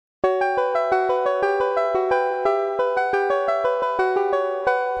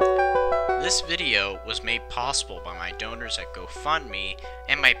This video was made possible by my donors at GoFundMe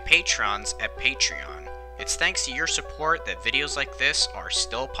and my patrons at Patreon. It's thanks to your support that videos like this are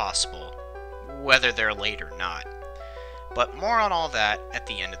still possible, whether they're late or not. But more on all that at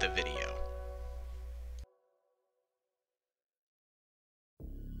the end of the video.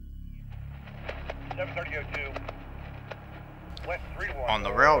 On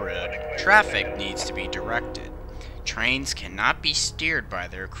the railroad, traffic needs to be directed. Trains cannot be steered by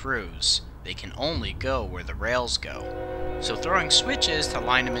their crews. They can only go where the rails go. So throwing switches to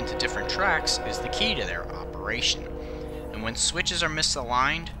line them into different tracks is the key to their operation. And when switches are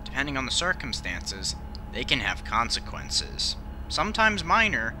misaligned, depending on the circumstances, they can have consequences. Sometimes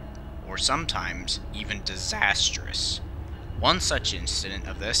minor, or sometimes even disastrous. One such incident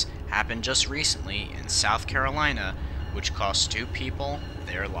of this happened just recently in South Carolina, which cost 2 people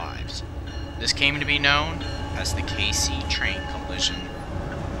their lives. This came to be known as the Cayce Train Collision.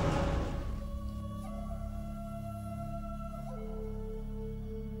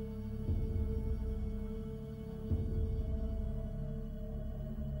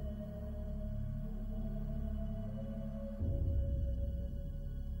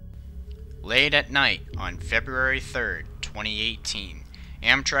 Late at night on February 3rd, 2018,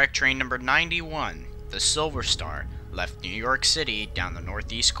 Amtrak train number 91, the Silver Star, left New York City down the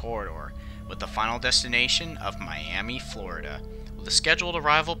Northeast Corridor with the final destination of Miami, Florida, with a scheduled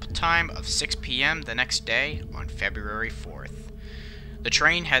arrival time of 6 p.m. the next day on February 4th. The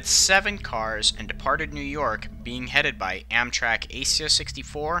train had 7 cars and departed New York, being headed by Amtrak Asia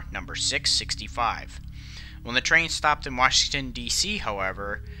 64, number 665. When the train stopped in Washington, D.C.,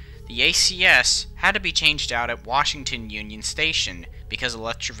 however, the ACS had to be changed out at Washington Union Station because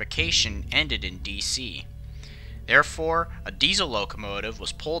electrification ended in D.C. Therefore, a diesel locomotive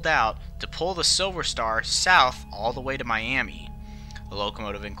was pulled out to pull the Silver Star south all the way to Miami. The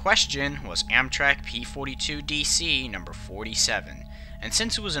locomotive in question was Amtrak P42 DC number 47, and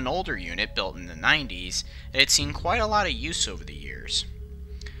since it was an older unit built in the 90s, it had seen quite a lot of use over the years.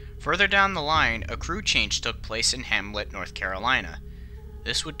 Further down the line, a crew change took place in Hamlet, North Carolina.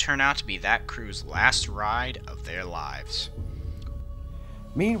 This would turn out to be that crew's last ride of their lives.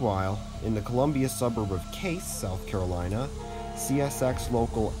 Meanwhile, in the Columbia suburb of Cayce, South Carolina, CSX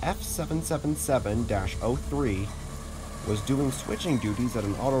local F777-03 was doing switching duties at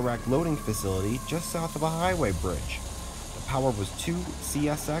an auto-rack loading facility just south of a highway bridge. The power was 2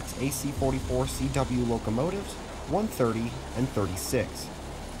 CSX AC-44CW locomotives, 130 and 36,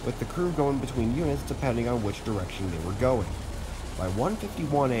 with the crew going between units depending on which direction they were going. By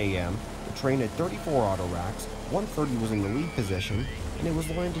 1:51 a.m., the train had 34 auto racks, 130 was in the lead position, and it was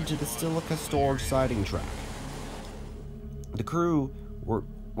lined into the silica storage siding track. The crew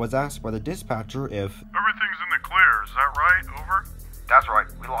was asked by the dispatcher if everything's in the clear, is that right? Over? That's right,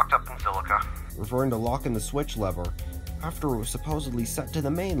 we locked up in silica. Referring to locking the switch lever after it was supposedly set to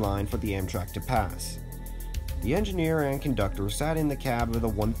the main line for the Amtrak to pass. The engineer and conductor sat in the cab of the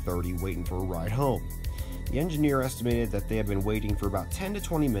 130 waiting for a ride home. The engineer estimated that they had been waiting for about 10 to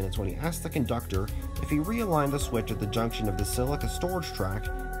 20 minutes when he asked the conductor if he realigned the switch at the junction of the silica storage track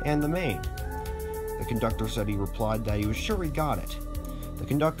and the main. The conductor said he replied that he was sure he got it. The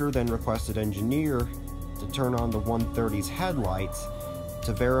conductor then requested engineer to turn on the 130's headlights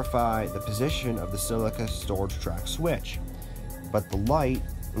to verify the position of the silica storage track switch, but the light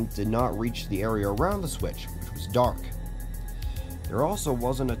did not reach the area around the switch, which was dark. There also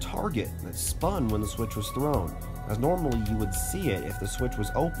wasn't a target that spun when the switch was thrown, as normally you would see it if the switch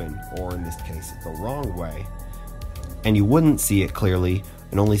was open, or in this case, the wrong way, and you wouldn't see it clearly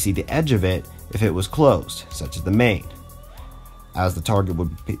and only see the edge of it if it was closed, such as the main, as the target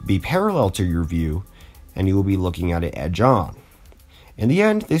would be parallel to your view, and you will be looking at it edge on. In the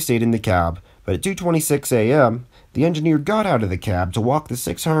end, they stayed in the cab, but at 2:26 a.m., the engineer got out of the cab to walk the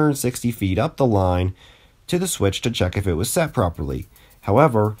 660 feet up the line to the switch to check if it was set properly.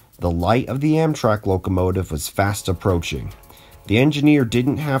 However, the light of the Amtrak locomotive was fast approaching. The engineer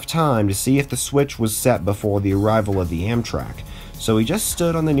didn't have time to see if the switch was set before the arrival of the Amtrak, so he just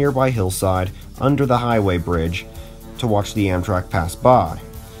stood on the nearby hillside under the highway bridge to watch the Amtrak pass by.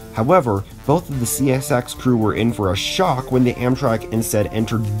 However, both of the CSX crew were in for a shock when the Amtrak instead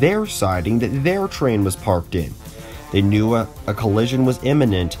entered their siding that their train was parked in. They knew a collision was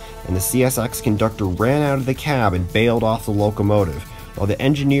imminent, and the CSX conductor ran out of the cab and bailed off the locomotive, while the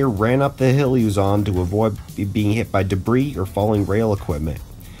engineer ran up the hill he was on to avoid being hit by debris or falling rail equipment.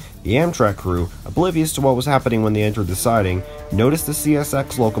 The Amtrak crew, oblivious to what was happening when they entered the siding, noticed the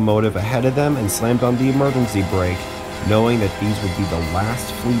CSX locomotive ahead of them and slammed on the emergency brake, knowing that these would be the last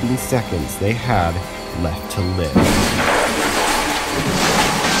fleeting seconds they had left to live.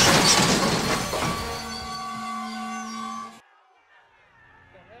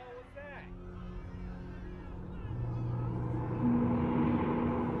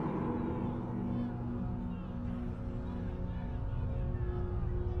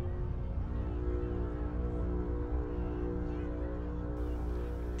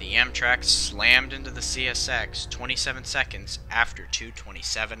 Amtrak slammed into the CSX 27 seconds after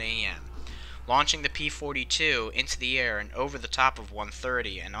 2:27 a.m., launching the P-42 into the air and over the top of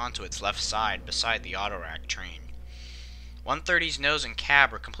 130 and onto its left side beside the Autorack train. 130's nose and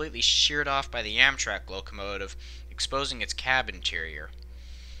cab were completely sheared off by the Amtrak locomotive, exposing its cab interior.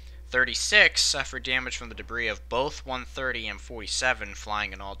 36 suffered damage from the debris of both 130 and 47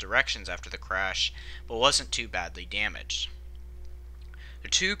 flying in all directions after the crash, but wasn't too badly damaged. The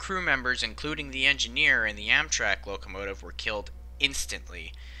two crew members, including the engineer and the Amtrak locomotive, were killed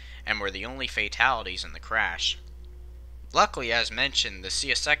instantly, and were the only fatalities in the crash. Luckily, as mentioned, the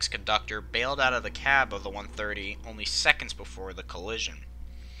CSX conductor bailed out of the cab of the 130 only seconds before the collision.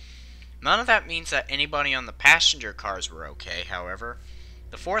 None of that means that anybody on the passenger cars were okay, however.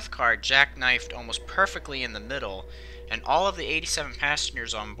 The fourth car jackknifed almost perfectly in the middle, and all of the 87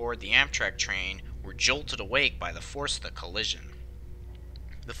 passengers on board the Amtrak train were jolted awake by the force of the collision.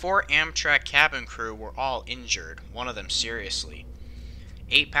 The 4 Amtrak cabin crew were all injured, one of them seriously.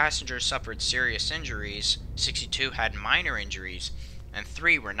 8 passengers suffered serious injuries, 62 had minor injuries, and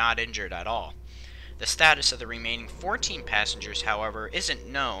 3 were not injured at all. The status of the remaining 14 passengers, however, isn't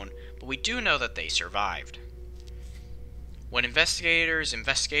known, but we do know that they survived. When investigators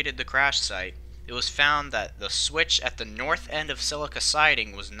investigated the crash site, it was found that the switch at the north end of Silica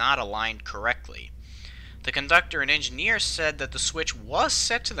siding was not aligned correctly. The conductor and engineer said that the switch was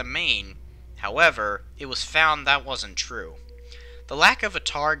set to the main, however, it was found that wasn't true. The lack of a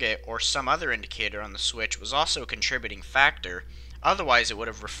target or some other indicator on the switch was also a contributing factor, otherwise it would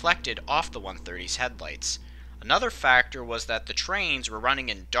have reflected off the 130's headlights. Another factor was that the trains were running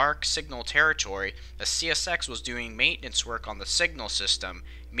in dark signal territory as CSX was doing maintenance work on the signal system,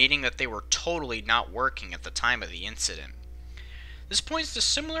 meaning that they were totally not working at the time of the incident. This points to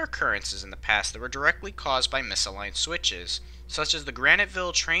similar occurrences in the past that were directly caused by misaligned switches, such as the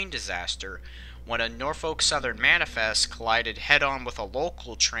Graniteville train disaster, when a Norfolk Southern manifest collided head-on with a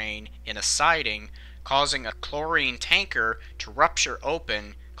local train in a siding, causing a chlorine tanker to rupture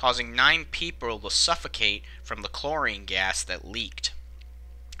open, causing 9 people to suffocate from the chlorine gas that leaked.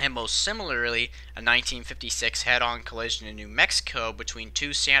 And most similarly, a 1956 head-on collision in New Mexico between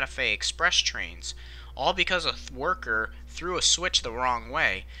 2 Santa Fe Express trains, all because a worker threw a switch the wrong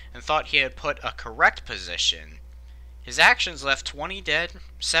way and thought he had put a correct position. His actions left 20 dead,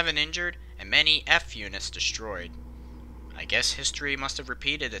 7 injured, and many F units destroyed. I guess history must have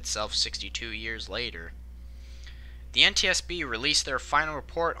repeated itself 62 years later. The NTSB released their final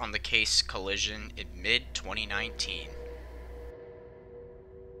report on the Cayce collision in mid-2019.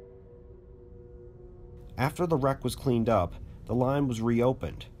 After the wreck was cleaned up, the line was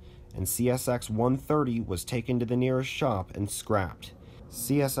reopened, and CSX 130 was taken to the nearest shop and scrapped.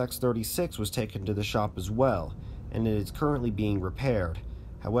 CSX 36 was taken to the shop as well, and it is currently being repaired.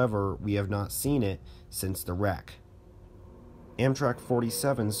 However, we have not seen it since the wreck. Amtrak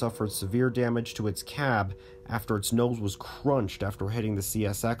 47 suffered severe damage to its cab after its nose was crunched after hitting the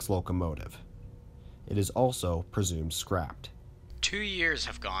CSX locomotive. It is also presumed scrapped. 2 years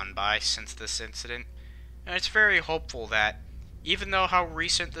have gone by since this incident, and it's very hopeful that, even though how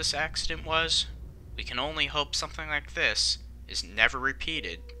recent this accident was, we can only hope something like this is never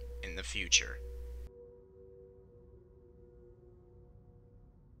repeated in the future.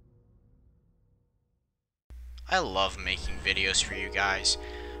 I love making videos for you guys,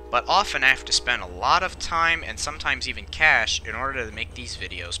 but often I have to spend a lot of time and sometimes even cash in order to make these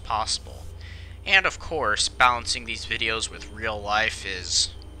videos possible. And of course, balancing these videos with real life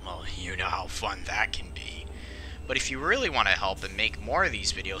is, well, you know how fun that can be. But if you really want to help and make more of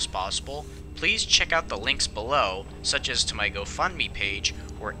these videos possible, please check out the links below, such as to my GoFundMe page,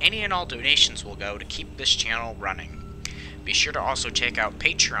 where any and all donations will go to keep this channel running. Be sure to also check out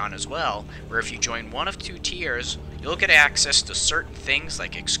Patron as well, where if you join one of 2 tiers, you'll get access to certain things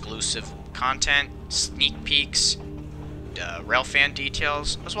like exclusive content, sneak peeks, railfan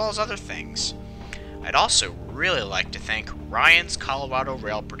details, as well as other things. I'd also really like to thank Ryan's Colorado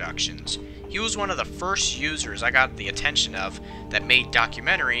Rail Productions. He was one of the first users I got the attention of that made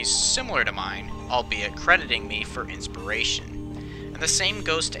documentaries similar to mine, albeit crediting me for inspiration. And the same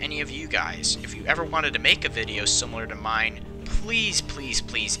goes to any of you guys. If you ever wanted to make a video similar to mine, please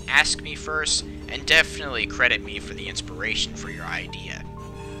ask me first, and definitely credit me for the inspiration for your idea.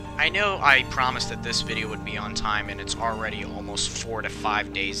 I know I promised that this video would be on time and it's already almost 4 to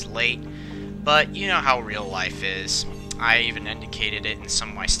 5 days late, but you know how real life is. I even indicated it in some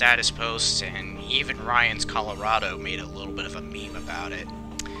of my status posts, and even Ryan's Colorado made a little bit of a meme about it.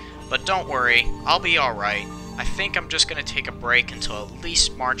 But don't worry, I'll be alright. I think I'm just going to take a break until at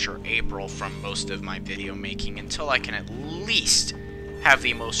least March or April from most of my video making until I can at least have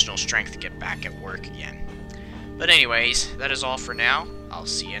the emotional strength to get back at work again. But anyways, that is all for now. I'll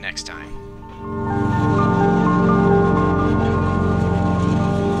see you next time.